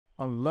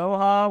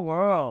Aloha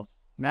world.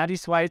 Matty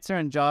Schweitzer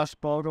and Josh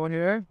Bogle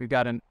here. We've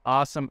got an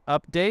awesome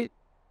update.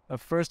 But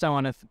first, I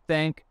want to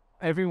thank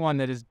everyone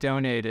that has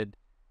donated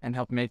and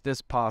helped make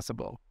this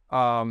possible.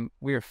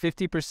 We are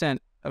 50%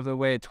 of the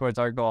way towards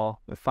our goal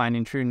of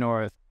finding true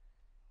north.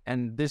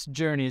 And this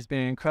journey has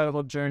been an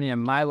incredible journey in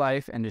my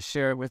life, and to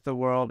share it with the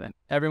world and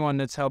everyone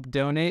that's helped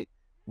donate,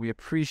 we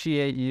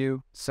appreciate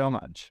you so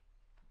much.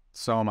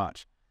 So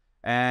much.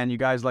 And you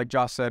guys, like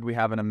Josh said, we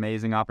have an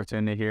amazing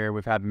opportunity here.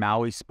 We've had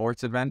Maui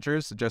Sports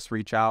Adventures to just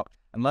reach out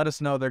and let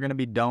us know they're going to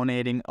be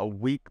donating a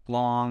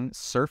week-long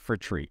surf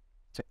retreat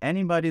to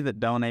anybody that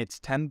donates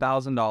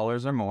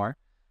 $10,000 or more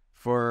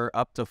for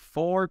up to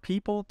 4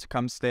 people to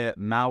come stay at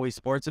Maui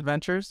Sports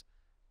Adventures.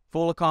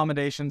 Full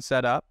accommodation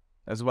set up,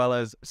 as well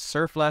as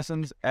surf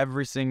lessons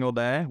every single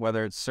day,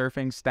 whether it's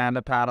surfing,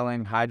 stand-up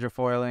paddling,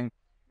 hydrofoiling,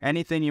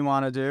 anything you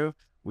want to do.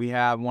 We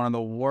have one of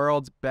the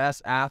world's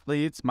best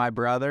athletes, my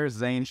brother,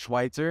 Matty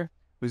Schweitzer,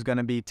 who's going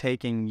to be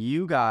taking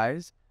you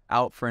guys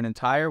out for an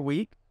entire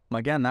week.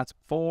 Again, that's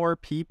 4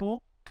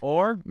 people.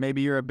 Or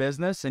maybe you're a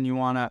business and you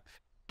want to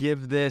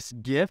give this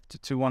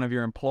gift to one of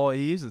your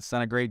employees that's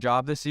done a great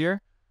job this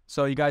year.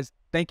 So you guys,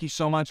 thank you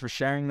so much for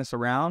sharing this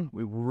around.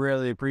 We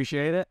really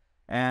appreciate it.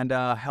 And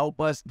help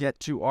us get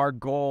to our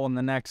goal in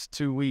the next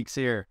 2 weeks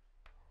here.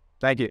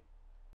 Thank you.